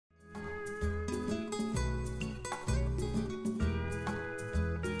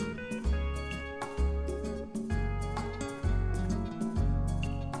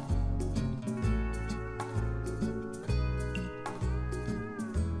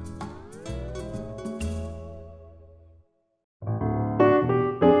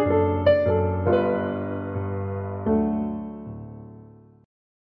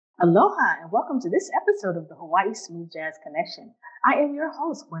Aloha and welcome to this episode of the Hawaii Smooth Jazz Connection. I am your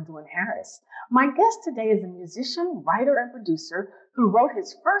host, Gwen Harris. My guest today is a musician, writer, and producer who wrote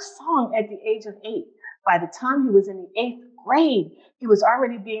his first song at the age of 8. By the time he was in the 8th grade, he was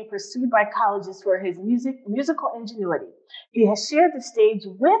already being pursued by colleges for his musical ingenuity. He has shared the stage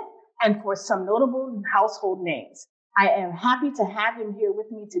with and for some notable household names. I am happy to have him here with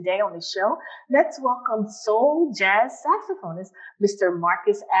me today on the show. Let's welcome soul jazz saxophonist, Mr.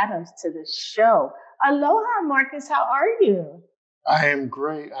 Marcus Adams, to the show. Aloha, Marcus. How are you? I am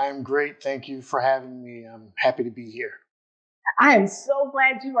great. I am great. Thank you for having me. I'm happy to be here. I am so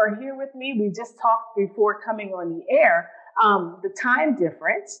glad you are here with me. We just talked before coming on the air, the time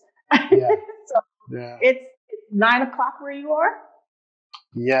difference. Yeah. So Yeah. it's 9 o'clock where you are?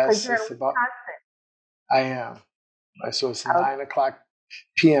 Yes, it's about. I am. So it's 9 o'clock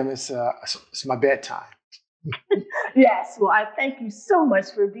p.m. It's my bedtime. Yes. Well, I thank you so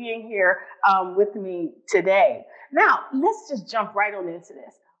much for being here with me today. Now, let's just jump right on into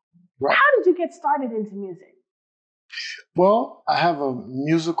this. Right. How did you get started into music? Well, I have a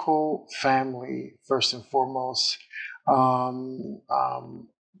musical family, first and foremost.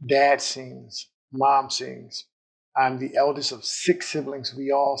 Dad sings, mom sings. I'm the eldest of 6 siblings.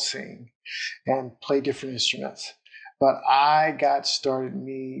 We all sing and play different instruments. But I got started,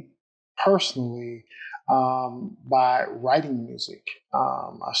 me personally, by writing music.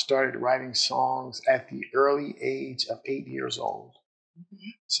 I started writing songs at the early age of 8 years old. Mm-hmm.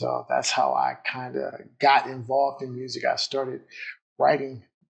 So that's how I kind of got involved in music. I started writing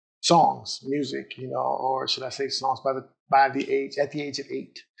songs, music, or should I say songs at the age of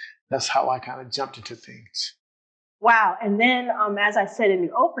 8. That's how I kind of jumped into things. Wow. And then, as I said in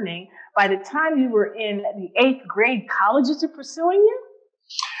the opening, by the time you were in the 8th grade, colleges are pursuing you?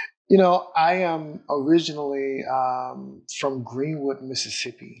 I am originally from Greenwood,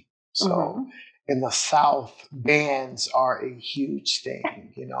 Mississippi. So in the South, bands are a huge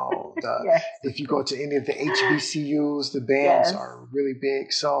thing. Yes. If you go to any of the HBCUs, the bands are really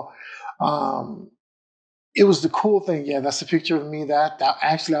big. So it was the cool thing. Yeah, that's a picture of me that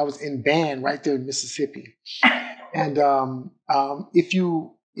actually I was in band right there in Mississippi. And if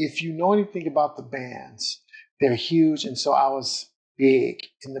you know anything about the bands, they're huge. And so I was big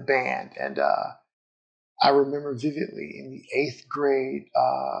in the band. And I remember vividly in the 8th grade,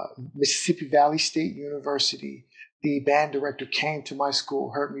 Mississippi Valley State University, the band director came to my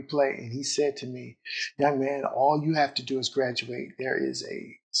school, heard me play, and he said to me, "Young man, all you have to do is graduate. There is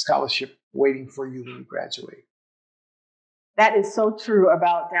a scholarship waiting for you when you graduate." That is so true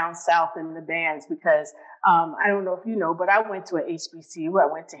about down south in the bands because I don't know if you know, but I went to a HBCU. I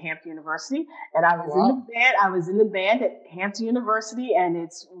went to Hampton University, and I was in the band. I was in the band at Hampton University, and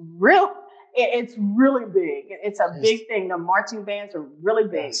it's really big. It's a big thing. The marching bands are really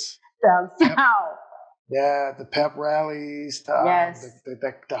big down south. Yeah, the pep rallies,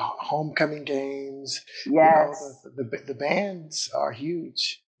 the homecoming games. Yes, the bands are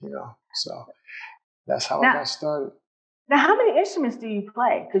huge. So that's how I got started. Now, how many instruments do you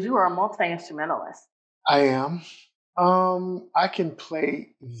play? Because you are a multi-instrumentalist. I am. I can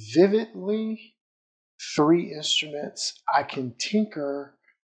play vividly 3 instruments. I can tinker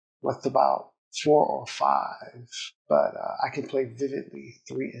with about 4 or 5, but I can play vividly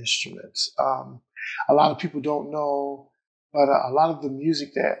 3 instruments. A lot of people don't know, but a lot of the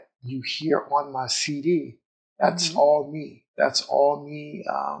music that you hear on my CD, that's all me. That's all me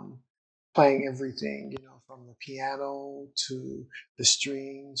playing everything, from the piano to the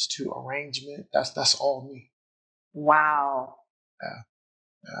strings to arrangement. That's all me. Wow. Yeah.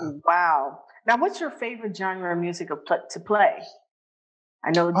 Wow. Now, what's your favorite genre of music to play?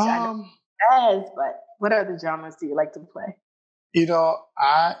 I know jazz, but what other genres do you like to play?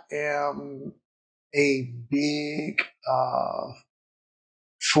 I am a big,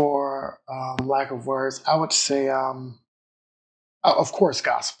 for lack of words, I would say, of course,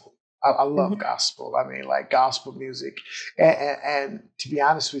 gospel. I love gospel. I mean, like gospel music. And to be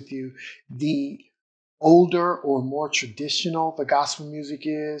honest with you, the older or more traditional the gospel music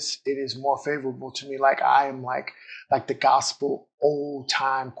is, it is more favorable to me. Like I am like the gospel old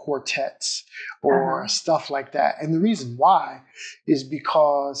time quartets or stuff like that. And the reason why is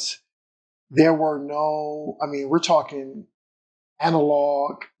because there were we're talking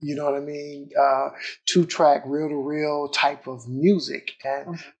analog, you know what I mean? 2-track, reel to reel type of music.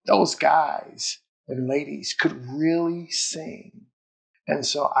 And those guys and ladies could really sing. And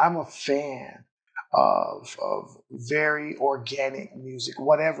so I'm a fan of very organic music,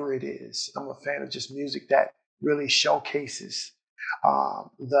 whatever it is. I'm a fan of just music that really showcases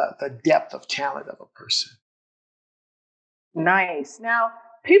the depth of talent of a person. Nice. Now,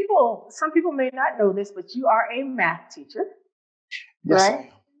 some people may not know this, but you are a math teacher, Yes, I right?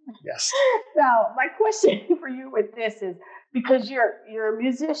 am. Yes. Now, my question for you with this is because you're a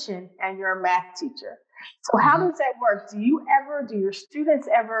musician and you're a math teacher. So how Hmm. does that work? Do your students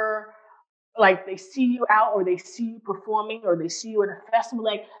ever like they see you out or they see you performing or they see you at a festival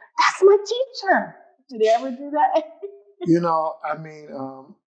like that's my teacher? Do they ever do that? I mean,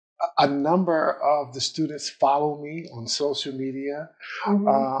 a number of the students follow me on social media. Hmm.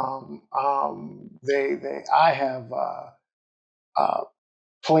 I have uh,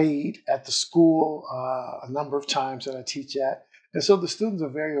 played at the school a number of times that I teach at. And so the students are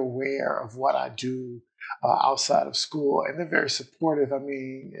very aware of what I do outside of school, and they're very supportive. I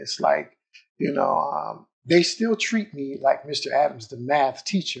mean, it's like, they still treat me like Mr. Adams, the math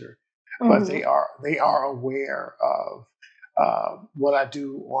teacher, but Hmm. they are aware of what I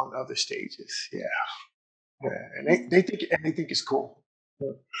do on other stages. Yeah, yeah, and they think it's cool.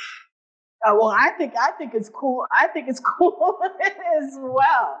 Well, I think it's cool. I think it's cool as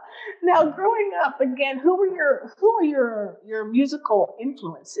well. Now, growing up again, who were your musical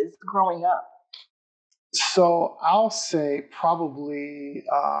influences growing up? So I'll say probably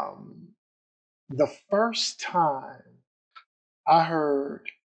the first time I heard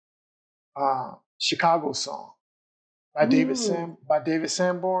Chicago Song Mm. by David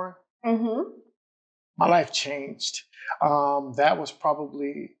Sanborn, Mm-hmm. my life changed. That was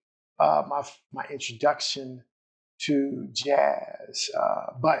probably my introduction to jazz.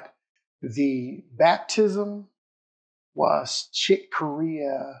 But the baptism was Chick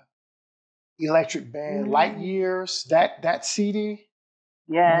Corea Electric Band Light Mm. Years. That CD,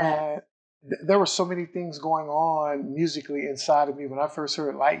 Yes. man, there were so many things going on musically inside of me when I first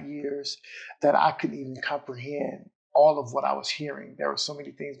heard Light Years that I couldn't even comprehend all of what I was hearing. There were so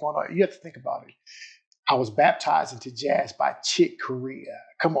many things going on. You have to think about it. I was baptized into jazz by Chick Corea.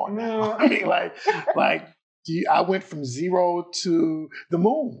 Come on now. I Mm. mean, like I went from zero to the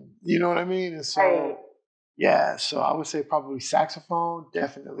moon. You know what I mean? And Right. so, yeah. So I would say probably saxophone,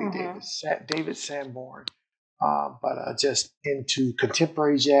 definitely Mm-hmm. David Sanborn. But just into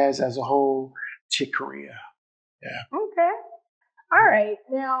contemporary jazz as a whole, Chick Corea. Yeah. Okay. All right.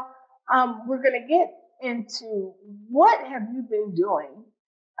 Now, we're gonna get into what have you been doing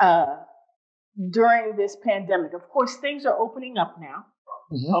uh, during this pandemic. Of course, things are opening up now.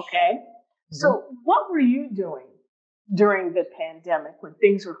 Hmm. Okay. Hmm. So, what were you doing during the pandemic when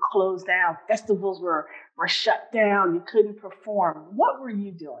things were closed down, festivals were shut down, you couldn't perform? What were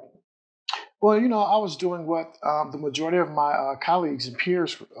you doing? Well, I was doing what the majority of my colleagues and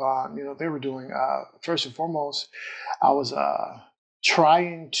peers, they were doing. First and foremost, I was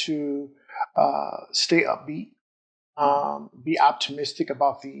trying to stay upbeat, be optimistic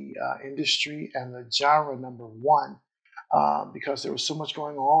about the industry and the genre, number one, because there was so much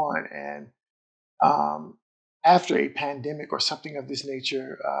going on. And um, after a pandemic or something of this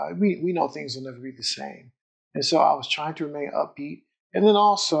nature, we know things will never be the same. And so I was trying to remain upbeat. And then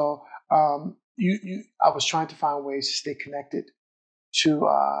also, I was trying to find ways to stay connected to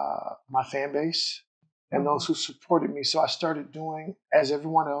my fan base and those Mhm. who supported me. So I started doing, as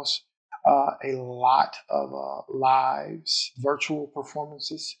everyone else, a lot of lives, virtual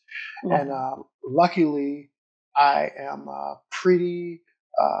performances. And Mhm. luckily, I am pretty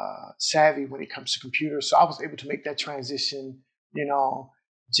savvy when it comes to computers. So I was able to make that transition,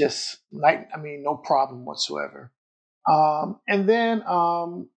 just like, I mean, no problem whatsoever. And then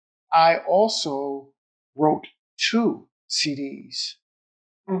I also wrote two CDs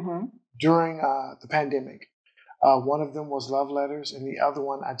Mhm. during the pandemic. One of them was Love Letters, and the other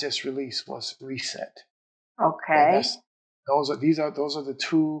one I just released was Reset. And Okay. those are the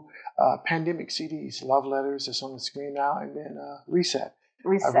two pandemic CDs. Love Letters that's on the screen now, and then Reset. I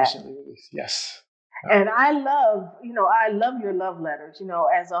Reset. recently released. Yes. Yeah. And I love your love letters,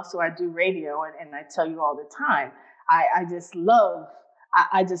 as also I do radio and I tell you all the time. I just love that.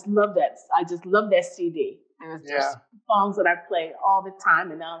 I just love that CD. There's Yeah. songs that I play all the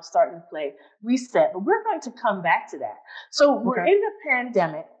time and now I'm starting to play Reset. But we're going to come back to that. So we're Okay. in the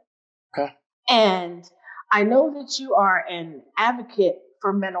pandemic Okay. and I know that you are an advocate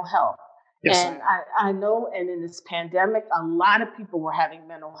for mental health. Yes, I And am. I know, and in this pandemic, a lot of people were having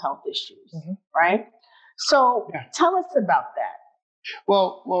mental health issues, Hmm. right? So Yeah. tell us about that.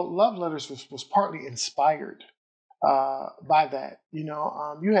 Well, Love Letters was partly inspired by that.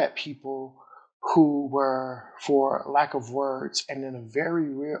 You had people who were, for lack of words, and in a very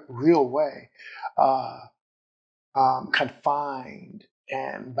real way, uh, confined,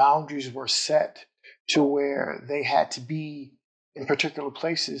 and boundaries were set to where they had to be in particular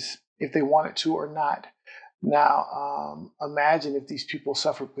places if they wanted to or not. Now, imagine if these people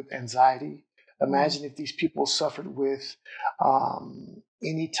suffered with anxiety. Mm. Imagine if these people suffered with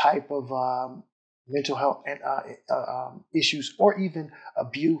any type of mental health and, issues, or even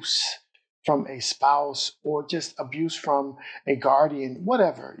abuse from a spouse, or just abuse from a guardian,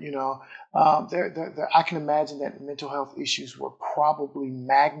 whatever. I can imagine that mental health issues were probably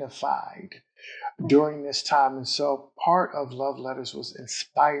magnified Mm. during this time, and so part of Love Letters was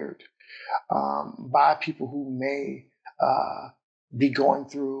inspired by people who may be going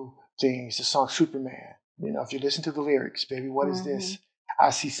through things. The song Superman, if you listen to the lyrics, baby, what is Mhm. this? I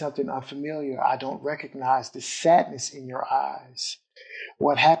see something unfamiliar. I don't recognize the sadness in your eyes.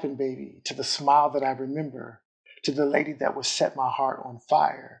 What happened, baby, to the smile that I remember, to the lady that would set my heart on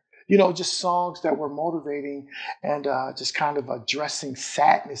fire? Just songs that were motivating and just kind of addressing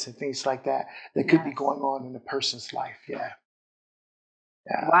sadness and things like that that could be Yes. going on in a person's life. Yeah.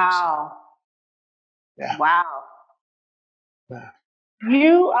 Yeah. So, Wow. yeah. Wow. Yeah.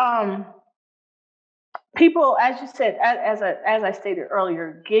 You people, as you said, as I stated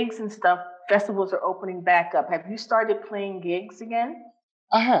earlier, gigs and stuff, festivals are opening back up. Have you started playing gigs again?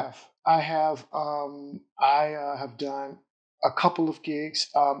 I have. I have done a couple of gigs.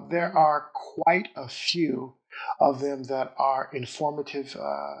 There Mhm. are quite a few of them that are informative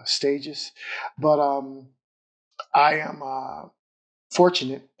stages, but I am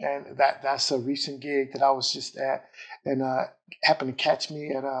fortunate, and that's a recent gig that I was just at, and happened to catch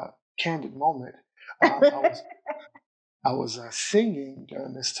me at a candid moment. I was singing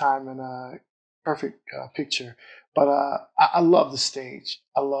during this time in a perfect picture. But I love the stage.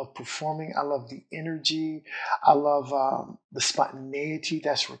 I love performing. I love the energy. I love the spontaneity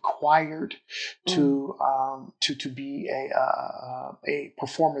that's required Mm. to be a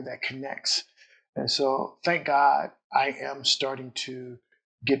performer that connects. And so, thank God, I am starting to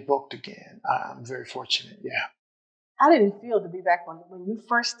get booked again. I'm very fortunate. Yeah. How did it feel to be back on when you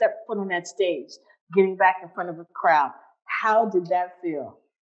first stepped foot on that stage, getting back in front of a crowd? How did that feel?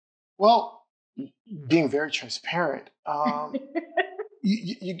 Well, being very transparent.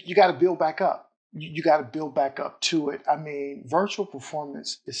 You got to build back up. You got to build back up to it. I mean, virtual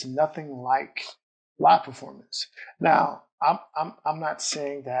performance is nothing like live performance. Now, I'm not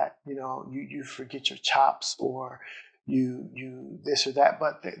saying that you forget your chops, or you this or that,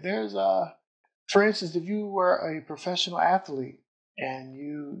 but there's for instance, if you were a professional athlete and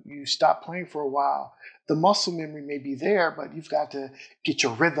you stop playing for a while, the muscle memory may be there, but you've got to get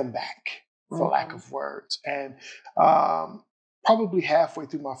your rhythm back, for lack Mhm. of words. And um, probably halfway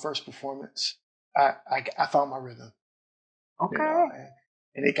through my first performance, I found my rhythm, you know, Okay. and,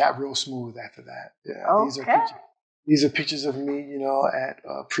 and it got real smooth after that. Yeah, these are Okay. pictures. These are pictures of me,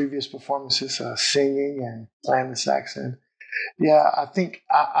 at previous performances, singing and playing the sax. And yeah, I think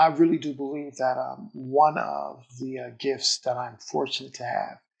I really do believe that one of the gifts that I'm fortunate to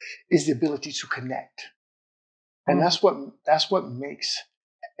have is the ability to connect, and Mhm. that's what makes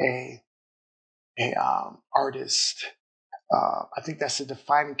a artist. I think that's the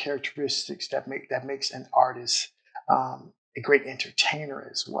defining characteristics that makes an artist a great entertainer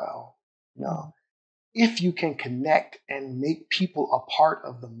as well. You know, Mhm. if you can connect and make people a part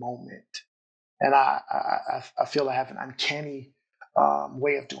of the moment, and I feel I have an uncanny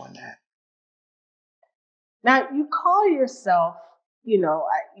way of doing that. Now you call yourself,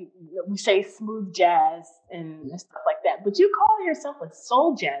 we say smooth jazz and stuff like that, but you call yourself a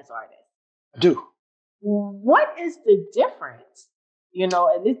soul jazz artist. I do. What is the difference? And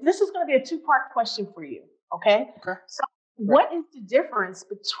this is going to be a two-part question for you. Okay. Okay. So, Right. what is the difference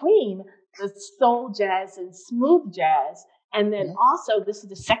between the soul jazz and smooth jazz? And then Mhm. also, this is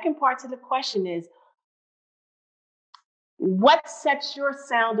the second part to the question is what sets your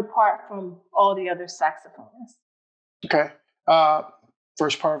sound apart from all the other saxophonists? Okay. Uh,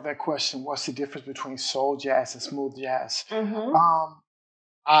 First part of that question: what's the difference between soul jazz and smooth jazz? Mm-hmm. Um,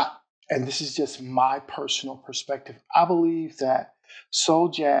 I and this is just my personal perspective. I believe that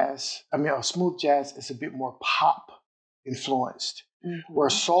smooth jazz is a bit more pop influenced, where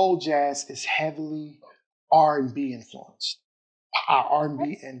Mm-hmm. soul jazz is heavily R&B influenced,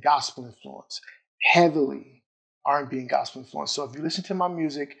 R&B and gospel influence, heavily R&B and gospel influence. So if you listen to my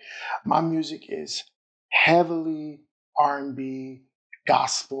music is heavily R&B,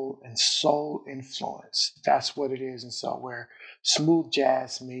 gospel, and soul influence. That's what it is. And so where smooth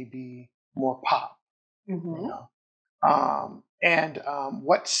jazz may be more pop, you Mm-hmm. know. And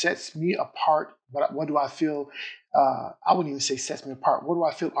what sets me apart? What do I feel? I wouldn't even say sets me apart. What do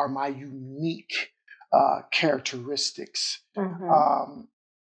I feel are my unique characteristics? Mm-hmm. Um,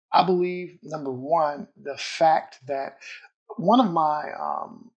 I believe number one, the fact that one of my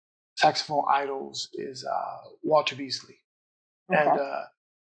saxophone idols is Walter Beasley. Okay. And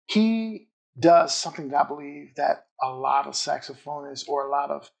he does something that I believe that a lot of saxophonists or a lot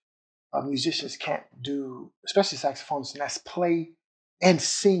of musicians can't do, especially saxophonists, and that's play and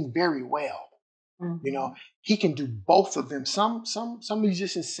sing very well. You know, he can do both of them. Some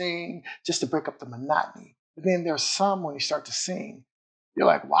musicians sing just to break up the monotony. But then there's some when you start to sing, you're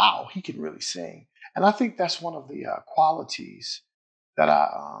like, wow, he can really sing. And I think that's one of the qualities that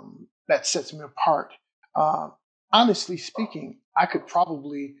that sets me apart. Honestly speaking, I could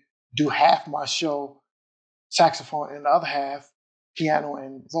probably do half my show saxophone and the other half piano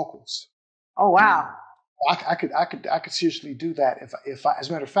and vocals. Oh wow! I could seriously do that if I, as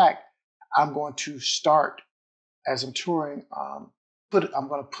a matter of fact, I'm going to start as I'm touring. I'm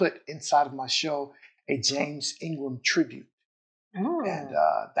going to put inside of my show a James Ingram tribute, and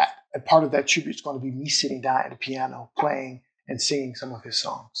that part of that tribute is going to be me sitting down at the piano playing and singing some of his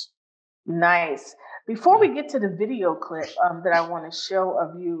songs. Nice. Before we get to the video clip that I want to show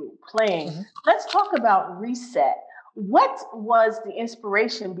of you playing, let's talk about Reset. What was the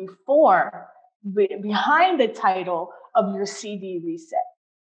inspiration behind the title of your CD, Reset?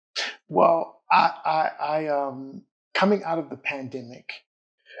 Well, I coming out of the pandemic,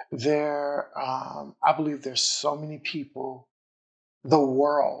 I believe there's so many people, the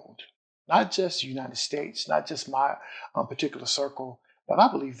world, not just the United States, not just my particular circle, but I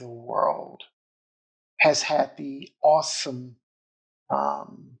believe the world has had the awesome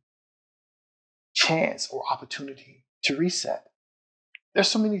chance or opportunity to reset. There's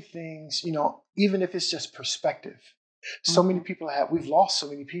so many things, you know, even if it's just perspective. So many people we've lost so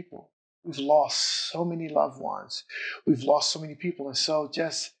many people. We've lost so many loved ones. We've lost so many people. And so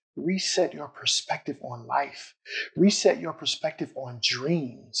just reset your perspective on life. Reset your perspective on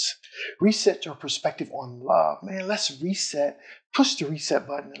dreams. Reset your perspective on love. Man, let's reset. Push the reset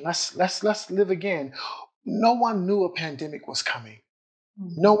button and let's live again. No one knew a pandemic was coming.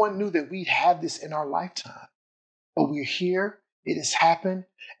 No one knew that we'd have this in our lifetime. But we're here. It has happened,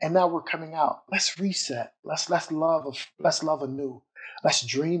 and now we're coming out. Let's reset. Let's love anew. Let's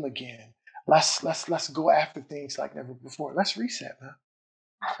dream again. Let's go after things like never before. Let's reset, man.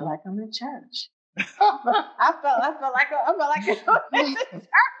 I feel like I'm in church. I felt like I'm in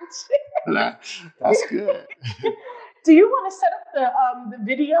church. That's good. Do you want to set up the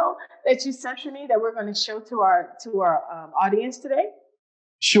video that you sent to me that we're going to show to our audience today?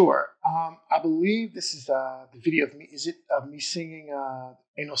 Sure. I believe this is the video of me. Is it of me singing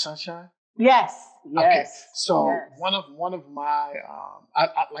 "Ain't No Sunshine"? Yes. Okay. So one of my,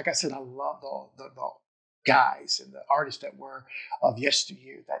 like I said, I love the guys and the artists that were of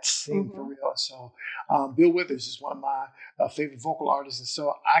yesteryear that sing for real. So Bill Withers is one of my favorite vocal artists, and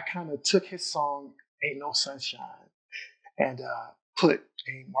so I kind of took his song "Ain't No Sunshine" and put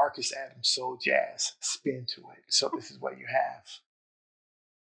a Marcus Adams soul jazz spin to it. So this is what you have.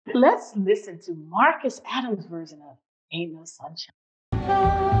 Let's listen to Marcus Adams' version of Ain't No Sunshine.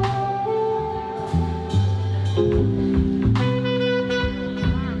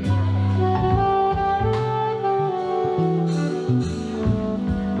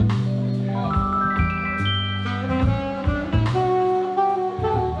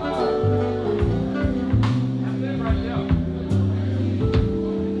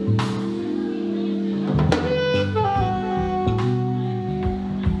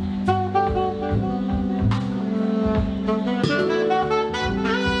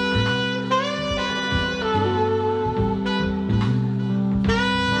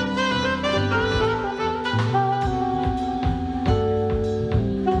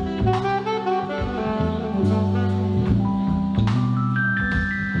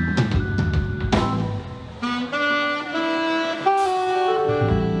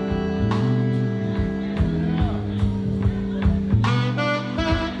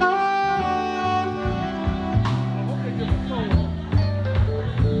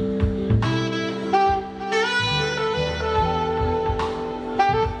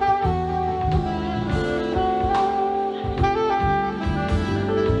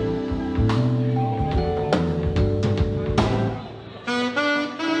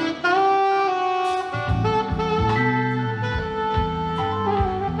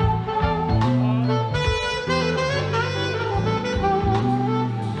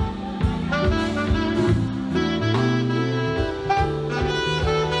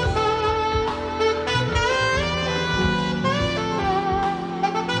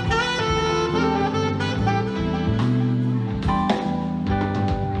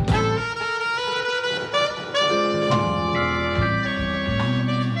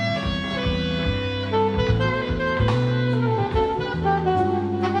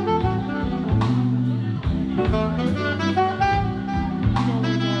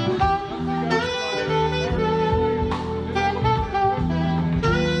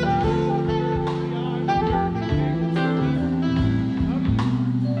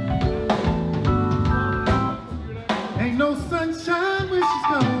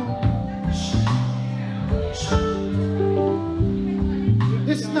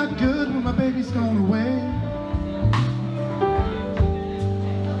 my baby's gone away.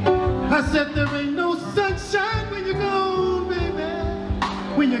 I said there ain't no sunshine when you're gone, baby.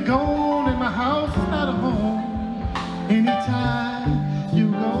 When you're gone and my house is not a home. Anytime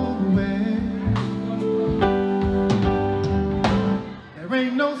you go away, there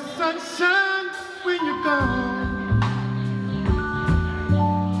ain't no sunshine when you're gone.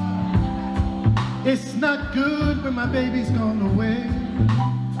 It's not good when my baby's gone away.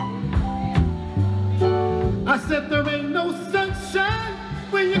 I said there ain't no sunshine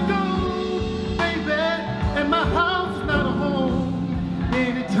when you're gone, baby, and my house is not a home.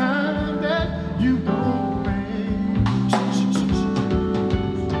 Anytime that you go away,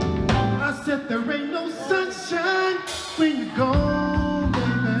 I said there ain't no sunshine when you're gone, baby.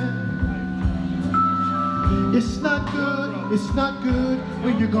 It's not good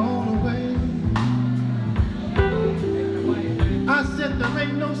when you're gone away. I said there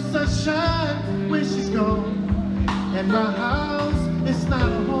ain't no sunshine when she's gone, and my house is not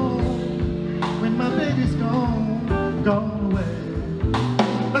a home when my baby's gone away.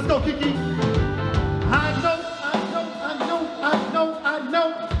 Let's go, Kiki. I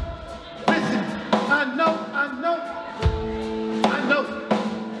know. Listen, I know.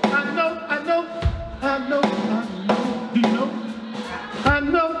 Do you know? I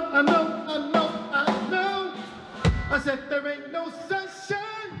know. I said there ain't no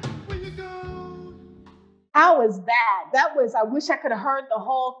sunshine when you're gone. How was that? That was, I wish I could have heard the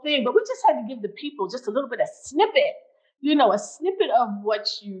whole thing, but we just had to give the people just a little bit of snippet, a snippet of what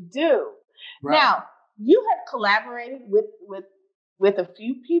you do. Right. Now, you have collaborated with a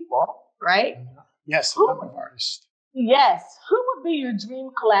few people, right? Yes, I'm an artist. Yes. Who would be your dream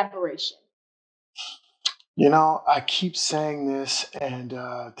collaboration? I keep saying this, and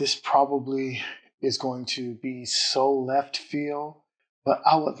this probably is going to be so left field, but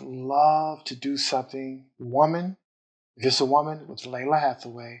I would love to do something woman. If it's a woman, with Layla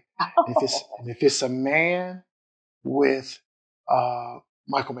Hathaway. Oh. If it's a man, with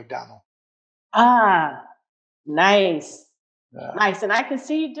Michael McDonald. Ah, nice. Nice. And I can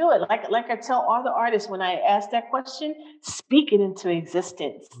see you do it. Like I tell all the artists when I ask that question, speak it into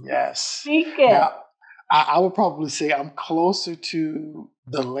existence. Yes. Speak it. Now, I would probably say I'm closer to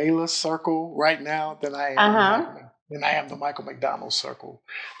the Layla circle right now than I am the Michael McDonald circle.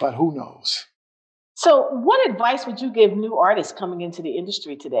 But who knows? So what advice would you give new artists coming into the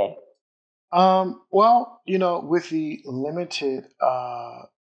industry today? Well, with the limited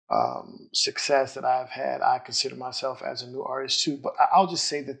success that I've had, I consider myself as a new artist too. But I'll just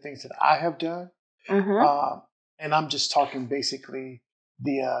say the things that I have done. Mm-hmm. And I'm just talking basically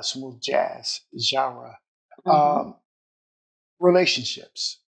the smooth jazz genre. Mm-hmm.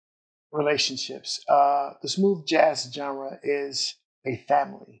 Relationships. The smooth jazz genre is a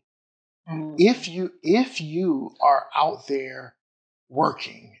family. Mm-hmm. If you are out there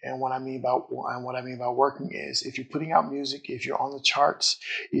working, and what I mean by working is if you're putting out music, if you're on the charts,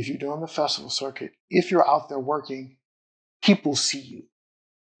 if you're doing the festival circuit, if you're out there working, people see you,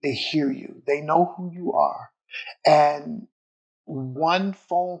 they hear you, they know who you are, and one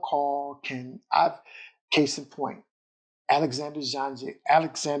phone call case in point, Alexander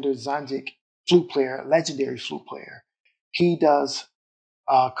Zanjic, flute player, legendary flute player. He does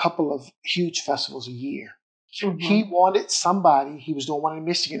a couple of huge festivals a year. Mm-hmm. He wanted somebody, he was doing one in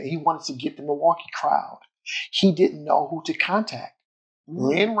Michigan, and he wanted to get the Milwaukee crowd. He didn't know who to contact. Mm-hmm.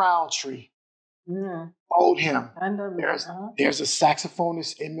 Lynn Roundtree told him, there's a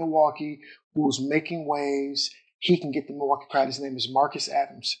saxophonist in Milwaukee who's making waves. He can get the Milwaukee crowd. His name is Marcus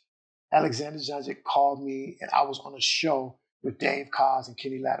Adams. Alexander Zanjic called me, and I was on a show with Dave Koz and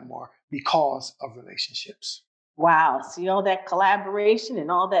Kenny Lattimore because of relationships. Wow. See all that collaboration and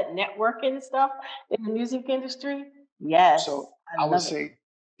all that networking and stuff in the music industry? Yes. So I would say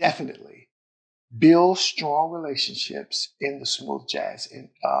definitely build strong relationships in the smooth jazz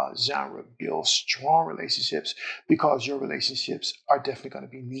genre. Build strong relationships because your relationships are definitely going to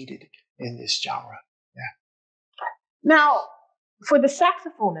be needed in this genre. Yeah. Now, for the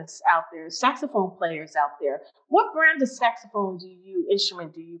saxophonists out there, saxophone players out there, what brand of saxophone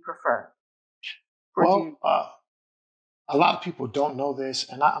instrument do you prefer? Well, a lot of people don't know this,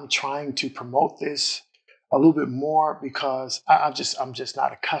 and I'm trying to promote this a little bit more because I'm just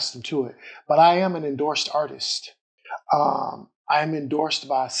not accustomed to it. But I am an endorsed artist. I am endorsed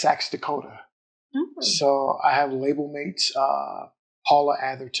by Sax Dakota. Mm-hmm. So I have label mates, Paula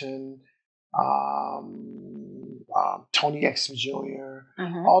Atherton, Tony Exum Jr.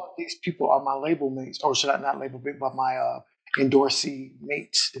 Mm-hmm. All of these people are my label mates, or should I not label mates, but my endorsee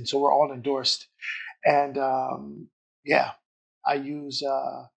mates. And so we're all endorsed. And I use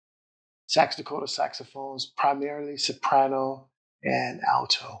Sax Dakota saxophones, primarily soprano and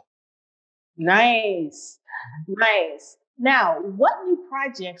alto. Nice. Nice. Now, what new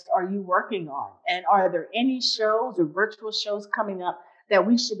projects are you working on? And are there any shows or virtual shows coming up that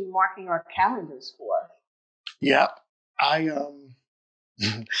we should be marking our calendars for? Yeah, I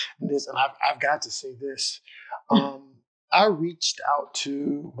this, and I've got to say this. I reached out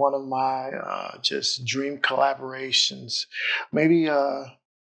to one of my just dream collaborations, maybe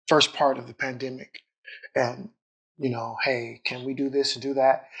first part of the pandemic, and hey, can we do this and do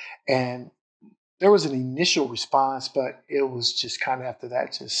that? And there was an initial response, but it was just kind of after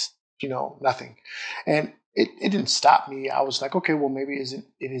that, just nothing. And it didn't stop me. I was like, okay, well, maybe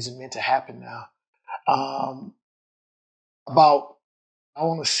it isn't meant to happen now. Um, about I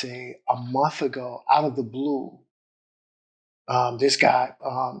want to say a month ago, out of the blue, this guy,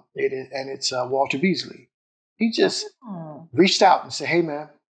 it's Walter Beasley. He just reached out and said, "Hey, man,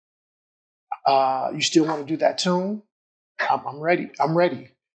 you still want to do that tune? I'm ready. I'm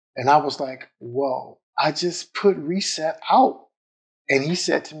ready." And I was like, "Whoa!" I just put Reset out, and he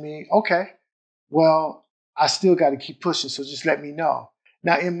said to me, "Okay, well, I still got to keep pushing, so just let me know."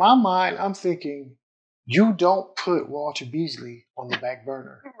 Now, in my mind, I'm thinking, you don't put Walter Beasley on the back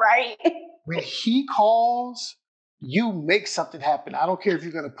burner. Right. When he calls, you make something happen. I don't care if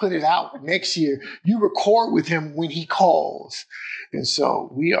you're going to put it out next year. You record with him when he calls. And so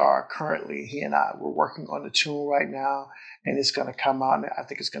we are currently, he and I, we're working on the tune right now, and it's going to come out, and I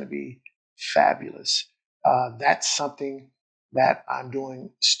think it's going to be fabulous. That's something that I'm doing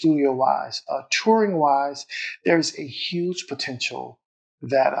studio-wise. Touring-wise, there's a huge potential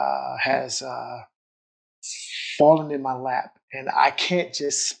that has fallen in my lap, and I can't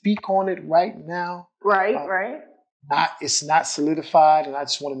just speak on it right now. Right, right. It's not solidified, and I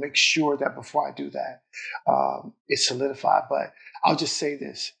just want to make sure that before I do that, it's solidified. But I'll just say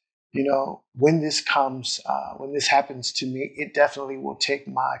this: when this comes, when this happens to me, it definitely will take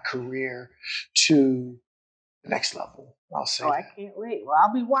my career to the next level. I'll say that. I can't wait. Well,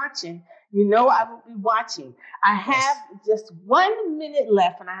 I'll be watching. I will be watching. I have just 1 minute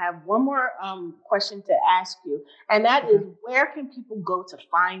left, and I have one more question to ask you, and that is, where can people go to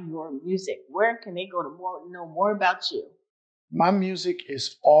find your music? Where can they go to know more about you? My music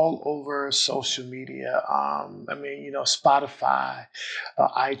is all over social media. Spotify,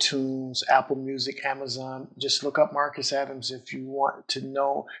 iTunes, Apple Music, Amazon. Just look up Marcus Adams if you want to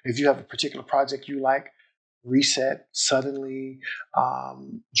know if you have a particular project you like. Reset, Suddenly,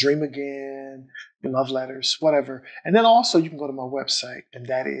 Dream Again, Love Letters, whatever. And then also you can go to my website, and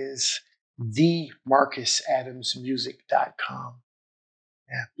that is themarcusadamsmusic.com.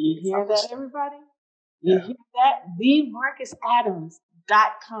 Yeah. You hear that, everybody? You hear that?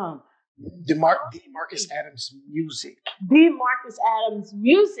 themarcusadams.com. Marcus Adams Music.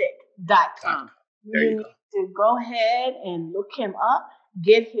 themarcusadamsmusic.com. There you go. To go ahead and look him up.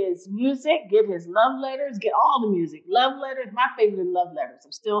 Get his music, get his love letters, get all the music. Love letters, my favorite love letters.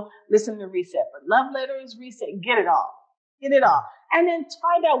 I'm still listening to Reset, but love letters, Reset, get it all. Get it all. And then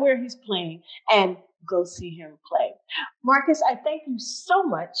find out where he's playing and go see him play. Marcus, I thank you so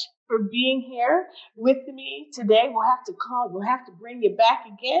much for being here with me today. We'll have to bring you back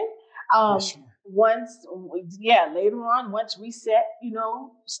again. Later on, once Reset,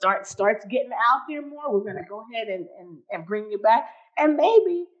 starts getting out there more, we're going to go ahead and bring you back. And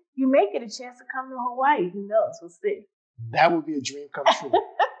maybe you may get a chance to come to Hawaii. Who knows? We'll see. That would be a dream come true.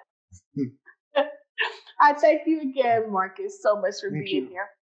 I thank you again, Marcus, so much for being here.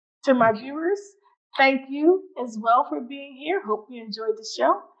 To my viewers, thank you as well for being here. Hope you enjoyed the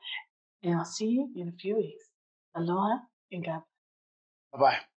show. And I'll see you in a few weeks. Aloha and God bless.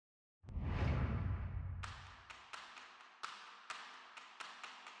 Bye-bye.